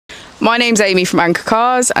My name's Amy from Anchor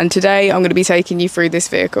Cars, and today I'm going to be taking you through this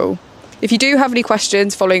vehicle. If you do have any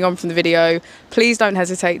questions following on from the video, please don't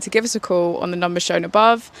hesitate to give us a call on the number shown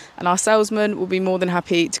above, and our salesman will be more than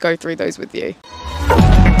happy to go through those with you.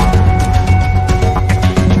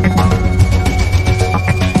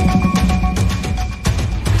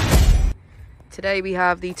 Today we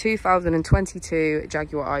have the 2022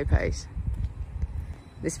 Jaguar I-Pace.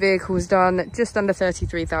 This vehicle was done just under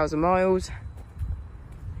 33,000 miles.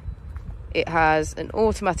 It has an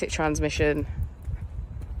automatic transmission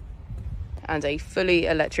and a fully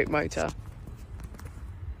electric motor.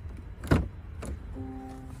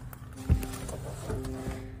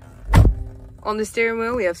 On the steering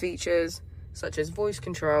wheel we have features such as voice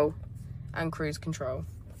control and cruise control.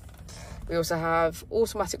 We also have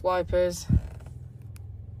automatic wipers,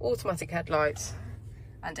 automatic headlights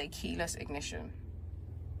and a keyless ignition.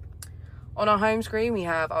 On our home screen we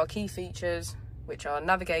have our key features, which are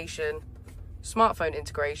navigation, smartphone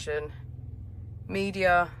integration,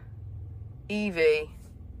 media, EV,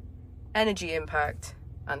 energy impact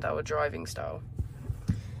and our driving style.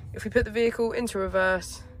 If we put the vehicle into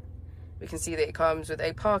reverse, we can see that it comes with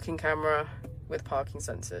a parking camera with parking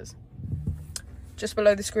sensors. Just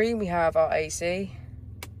below the screen we have our AC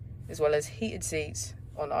as well as heated seats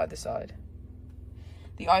on either side.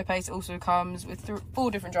 The I-Pace also comes with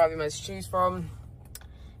 4 different driving modes to choose from,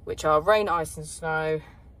 which are rain, ice and snow,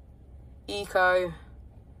 eco,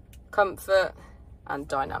 comfort and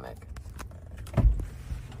dynamic.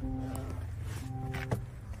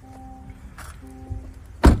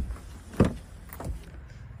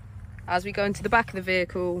 As we go into the back of the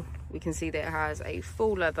vehicle, we can see that it has a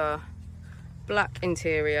full leather black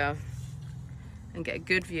interior and get a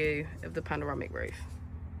good view of the panoramic roof.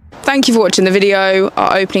 Thank you for watching the video.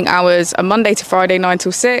 Our opening hours are Monday to Friday 9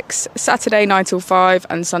 till 6, Saturday 9 till 5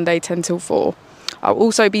 and Sunday 10 till 4. I'll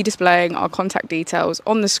also be displaying our contact details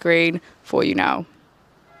on the screen for you now.